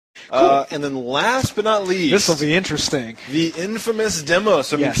Cool. And then last but not least, this will be interesting. The infamous demo.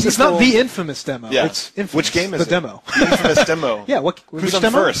 So yes, it's not the infamous demo. Yeah. It's infamous. Which game is the it? demo? The infamous demo. Yeah. Who's which on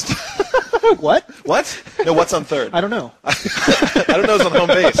demo? first? What? What? No, what's on third? I don't know. I don't know. It's on home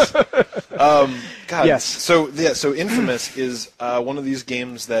base. God. Yes. So Infamous is one of these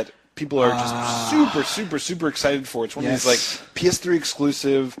games that people are just super excited for. It's one of these like PS3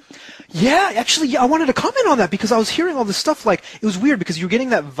 exclusive. Yeah, actually, I wanted to comment on that because I was hearing all this stuff. Like, it was weird because you're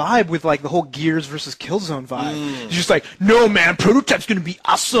getting that vibe with like the whole Gears versus Killzone vibe. It's just like, no man, Prototype's gonna be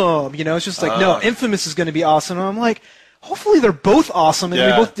awesome. You know, it's just like, no, Infamous is gonna be awesome. And I'm like, hopefully they're both awesome, and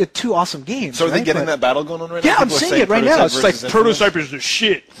they both did two awesome games. So are they right? getting that battle going on right now? Yeah, I'm seeing it right now. It's like Infamous? Prototype is the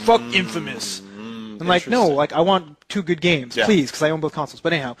shit. Fuck Infamous. I'm like, no, like I want two good games, please, because I own both consoles.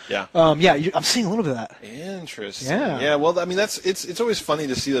 But anyhow, I'm seeing a little bit of that. Interesting. Yeah. Well, I mean, it's always funny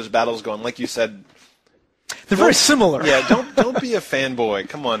to see those battles going. Like you said, they're very similar. Yeah, don't be a fanboy.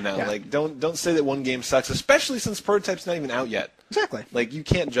 Come on now, like don't say that one game sucks, especially since Prototype's not even out yet. Exactly. Like you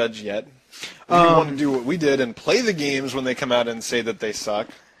can't judge yet. If you want to do what we did and play the games when they come out and say that they suck.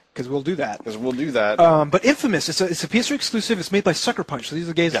 Because we'll do that. But Infamous, it's a PS3 exclusive. It's made by Sucker Punch. So these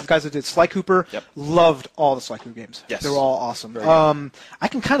are the guys that did Sly Cooper. Yep. Loved all the Sly Cooper games. Yes. They were all awesome. I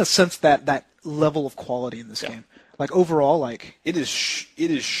can kind of sense that level of quality in this game. Like overall, like it is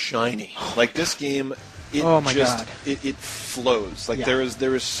shiny. Like this game, God. It flows. Like there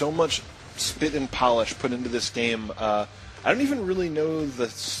is so much spit and polish put into this game. I don't even really know the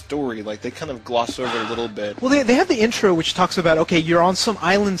story. Like, they kind of gloss over it a little bit. Well, they have the intro, which talks about, okay, you're on some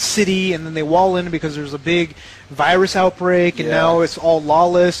island city, and then they wall in because there's a big virus outbreak, and now it's all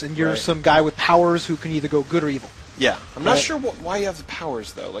lawless, and you're some guy with powers who can either go good or evil. Yeah. I'm not sure why you have the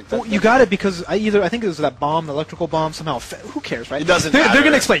powers, though. Like you got it because I think it was that bomb, the electrical bomb, somehow. Who cares, right? It doesn't matter. They're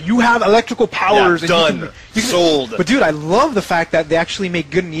going to explain. You have electrical powers. Yeah, and done. Sold. But, dude, I love the fact that they actually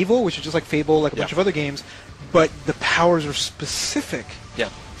make good and evil, which is just like Fable, like a bunch of other games. But the powers are specific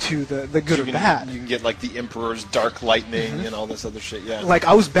to the good or bad. You can get like the Emperor's Dark Lightning and all this other shit. Yeah. Like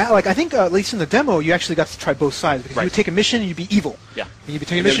I was bad. Like I think at least in the demo, you actually got to try both sides because you would take a mission and you'd be evil. Yeah. And you'd be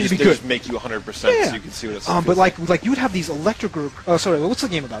taking a mission, you'd be good. Just make you 100%, so you can see what it's like. But like you would have these electrical. Oh, sorry. What's the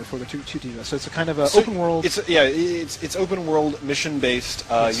game about before the two D? So it's a kind of open world. It's open world, mission based.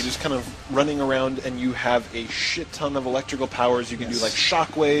 You're just kind of running around and you have a shit ton of electrical powers. You can do like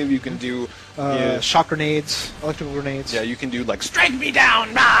shockwave. You can do shock grenades, electrical grenades. Yeah, you can do like strike me down.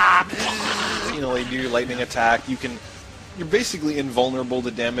 You know, like do your lightning attack. You're basically invulnerable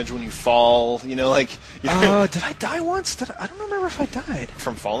to damage when you fall. You know, like. Did I die once? I don't remember if I died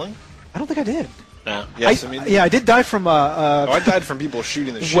From falling? I don't think I did. No. Yes, I did die from. I died from people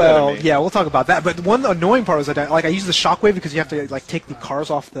shooting the shit out of me. Yeah, we'll talk about that. But one annoying part was I used the shockwave because you have to like take the cars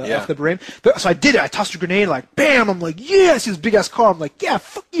off the brain. So I did it. I tossed a grenade, like bam. I'm like, yeah, I see this big ass car. I'm like, yeah,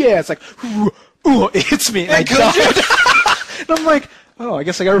 fuck yeah. It's like, ooh, it hits me. And I died. And I'm like, oh, I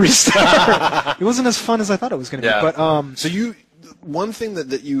guess I got to restart. It wasn't as fun as I thought it was going to be. But so one thing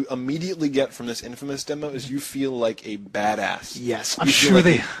that you immediately get from this Infamous demo is you feel like a badass. Yes, I'm you feel sure like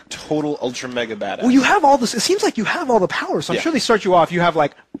they a total ultra mega badass. Well, you have all this. It seems like you have all the powers. So I'm sure they start you off. You have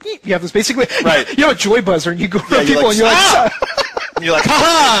like, you have this basically. Right. You have a joy buzzer, and you go around people, and you're like. And you're like,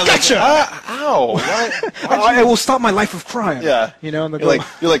 ha! Gotcha! Ow! I will stop my life of crime. Yeah. You know, and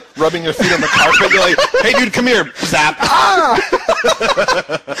you're like rubbing your feet on the carpet. You're like, hey, dude, come here. Zap.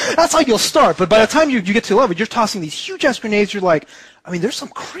 That's how you'll start. But by the time you get to 11, you're tossing these huge ass grenades. You're like, I mean, there's some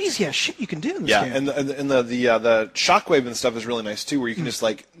crazy ass shit you can do in this game. And the shockwave and stuff is really nice too, where you can just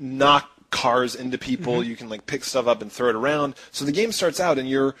like knock cars into people. You can like pick stuff up and throw it around. So the game starts out, and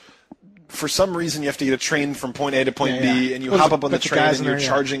you're. For some reason, you have to get a train from point A to point B, and you hop up on the train, and you're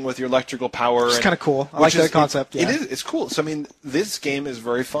charging with your electrical power. It's kind of cool. I like that concept. It is. It's cool. So, I mean, this game is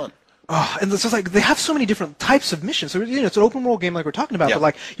very fun. Oh, and it's just like they have so many different types of missions. So it's an open world game like we're talking about. But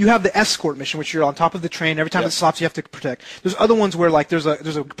like you have the escort mission, which you're on top of the train. Every time it stops, you have to protect. There's other ones where like there's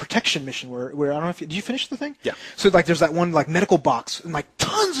a protection mission where I don't know if did you finish the thing? Yeah. So like there's that one like medical box and like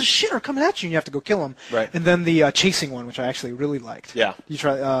tons of shit are coming at you and you have to go kill them. Right. And then the chasing one, which I actually really liked. Yeah. You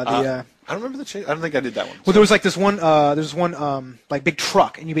try I don't remember the chase. I don't think I did that one. Well, there was like this one. There's one like big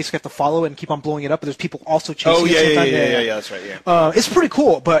truck, and you basically have to follow it and keep on blowing it up. But there's people also chasing it. Yeah, that's right. Yeah. It's pretty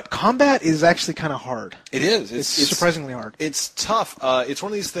cool, but combat is actually kind of hard. It is. It's surprisingly hard. It's tough. It's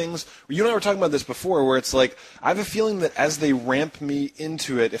one of these things. You and I were talking about this before, where it's like I have a feeling that as they ramp me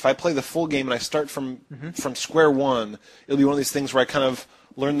into it, if I play the full game and I start from square one, it'll be one of these things where I kind of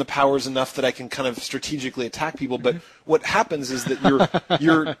learn the powers enough that I can kind of strategically attack people. But what happens is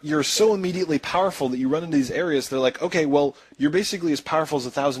that you're so immediately powerful that you run into these areas. They're like, okay, well, you're basically as powerful as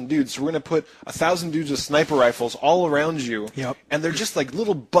 1,000 dudes, so we're going to put 1,000 dudes with sniper rifles all around you, and they're just like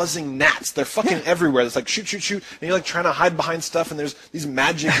little buzzing gnats. They're fucking everywhere. It's like shoot, shoot, shoot, and you're like trying to hide behind stuff, and there's these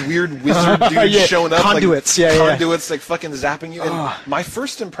magic weird wizard dudes showing up, conduits, like conduits, like fucking zapping you. And my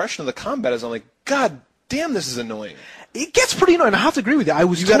first impression of the combat is I'm like, God damn, this is annoying. It gets pretty annoying. I have to agree with you. I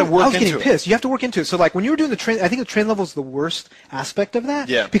was getting pissed. You have to work into it. So, like, when you were doing the train, I think the train level is the worst aspect of that.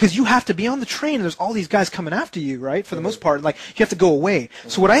 Yeah. Because you have to be on the train, and there's all these guys coming after you, right? For the most part, like, you have to go away.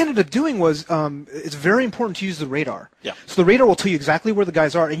 So what I ended up doing was, it's very important to use the radar. Yeah. So the radar will tell you exactly where the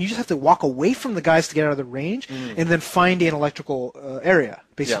guys are, and you just have to walk away from the guys to get out of the range, and then find an electrical area.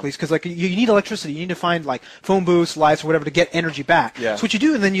 Basically, because like you need electricity, you need to find like phone booths, lights, or whatever to get energy back. Yeah. So what you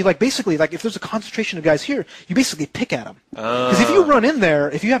do, and then you like basically like if there's a concentration of guys here, you basically pick at them. Because if you run in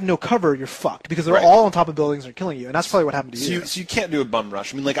there, if you have no cover, you're fucked because they're all on top of buildings and are killing you, and that's probably what happened to you. So you can't do a bum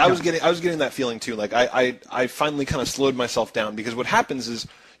rush. I mean, like I was getting that feeling too. Like I finally kind of slowed myself down because what happens is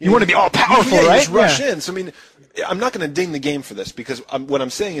you want to be all powerful, right? You just rush in. So I mean, I'm not going to ding the game for this because what I'm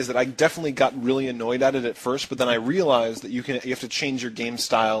saying is that I definitely got really annoyed at it at first, but then I realized that you have to change your game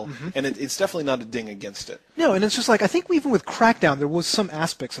style, and it's definitely not a ding against it. No, and it's just like I think even with Crackdown there was some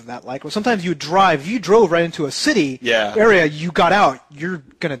aspects of that. Like, well, sometimes you would drive, if you drove right into a city area, you got out, you're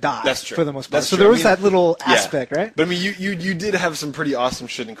gonna die. That's true. For the most part. That's so true. there was that little aspect, right? But I mean, you did have some pretty awesome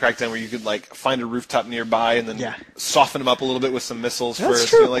shit in Crackdown where you could like find a rooftop nearby and then soften them up a little bit with some missiles That's first.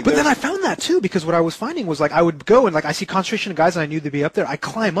 true. You know, like but then I found that too because what I was finding was like I would go and like I see concentration of guys and I knew they'd be up there. I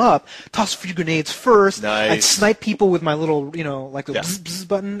climb up, toss a few grenades first. Nice. I'd snipe people with my little, like the bzz, bzz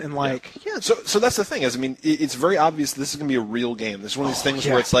button and like So that's the thing is, I mean, it's very obvious this is going to be a real game. This is one of these things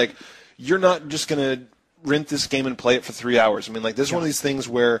where it's like you're not just going to rent this game and play it for 3 hours. I mean, like this is one of these things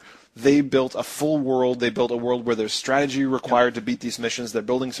where they built a full world. They built a world where there's strategy required to beat these missions. They're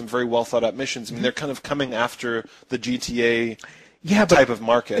building some very well thought out missions. I mean, they're kind of coming after the GTA type of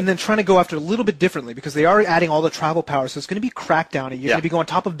market. And then trying to go after it a little bit differently because they are adding all the travel power. So it's going to be Crackdown. You're going to be going on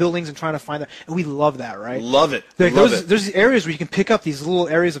top of buildings and trying to find that. And we love that, right? Love it. Like there's areas where you can pick up these little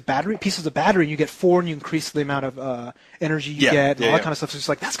areas of pieces of battery, and you get 4 and you increase the amount of energy you get and all that kind of stuff. So it's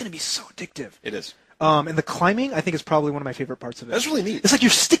like, that's going to be so addictive. It is. And the climbing, I think, is probably one of my favorite parts of it. That's really neat. It's like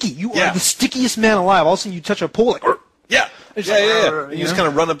you're sticky. You are the stickiest man alive. All of a sudden you touch a pole like... Yeah. Like, You just kind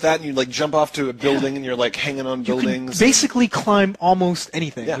of run up that and you like jump off to a building and you're like hanging on buildings. You can basically climb almost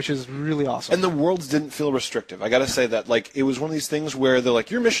anything, which is really awesome. And the worlds didn't feel restrictive. I got to say that. Like, it was one of these things where they're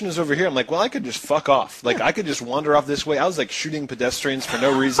like, your mission is over here. I'm like, well, I could just fuck off. Like, I could just wander off this way. I was like shooting pedestrians for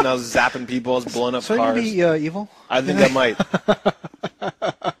no reason. I was zapping people. I was blowing up cars. So you be evil? I think I might.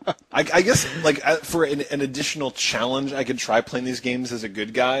 I guess, like, for an additional challenge, I could try playing these games as a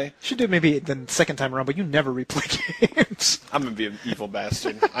good guy. You should do it maybe the second time around, but you never replay games. I'm going to be an evil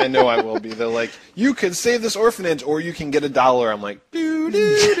bastard. I know I will be. They're like, you can save this orphanage or you can get $1. I'm like,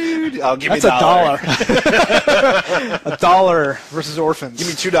 I'll give you $1. $1 versus orphans. Give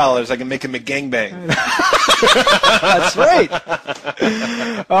me $2. I can make him a gangbang. That's right.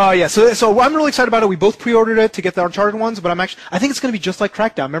 So I'm really excited about it. We both pre-ordered it to get the Uncharted ones, but I think it's going to be just like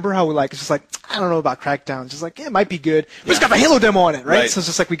Crackdown. Remember how it's just like, I don't know about Crackdown. It's just like, it might be good. But it's got the Halo demo on it, right? So it's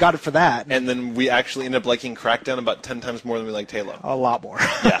just like we got it for that. And then we actually ended up liking Crackdown about 10 times more than we liked Halo. A lot more.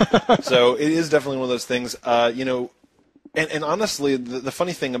 So it is definitely one of those things, And honestly, the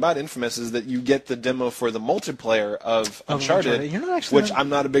funny thing about Infamous is that you get the demo for the multiplayer of Uncharted, which I'm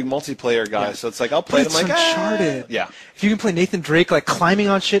not a big multiplayer guy, so it's like I'll play it. I'm like, Uncharted. If you can play Nathan Drake like climbing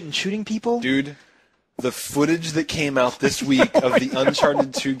on shit and shooting people, dude. The footage that came out this week of the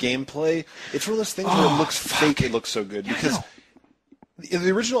Uncharted 2 gameplay, it's one of those things where it looks fake. It looks so good because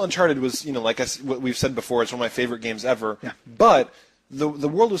the original Uncharted was, like what we've said before, it's one of my favorite games ever. But the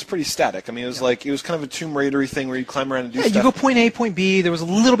world was pretty static. I mean, it was like it was kind of a Tomb Raider-y thing where you climb around and do stuff. You go point A, point B. There was a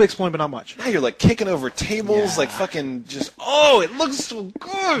little bit exploring, but not much. Now you're like kicking over tables, like fucking just. Oh, it looks so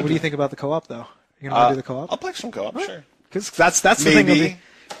good. What do you think about the co-op, though? You gonna do the co-op? I'll play some co-op, sure. Because that's the Maybe. thing.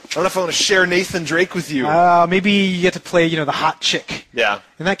 I don't know if I want to share Nathan Drake with you. Maybe you get to play, the hot chick. Yeah.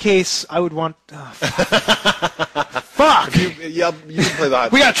 In that case, I would want. Fuck. You can play the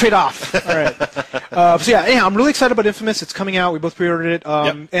hot. We gotta trade off. All right. I'm really excited about Infamous. It's coming out. We both pre-ordered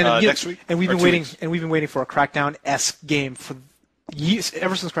it. Next week. And we've been waiting. And we've been waiting for a Crackdown-esque game for years,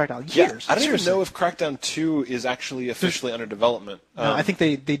 ever since Crackdown. Years. I don't even know if Crackdown 2 is actually officially under development. No, I think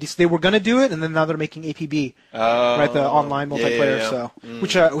they were gonna do it, and then now they're making APB, right? The online multiplayer. So,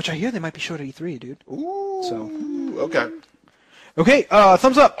 which I hear they might be showing at E3, dude. Ooh. So. Okay. Okay,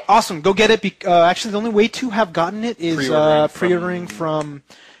 thumbs up. Awesome. Go get it. Actually, the only way to have gotten it is pre-ordering from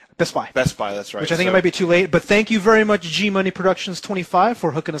Best Buy. Best Buy, that's right. Which I think it might be too late. But thank you very much, G Money Productions 25,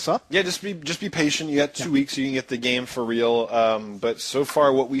 for hooking us up. Yeah, just be patient. You got 2 weeks, you can get the game for real. But so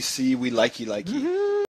far, what we see, we likey.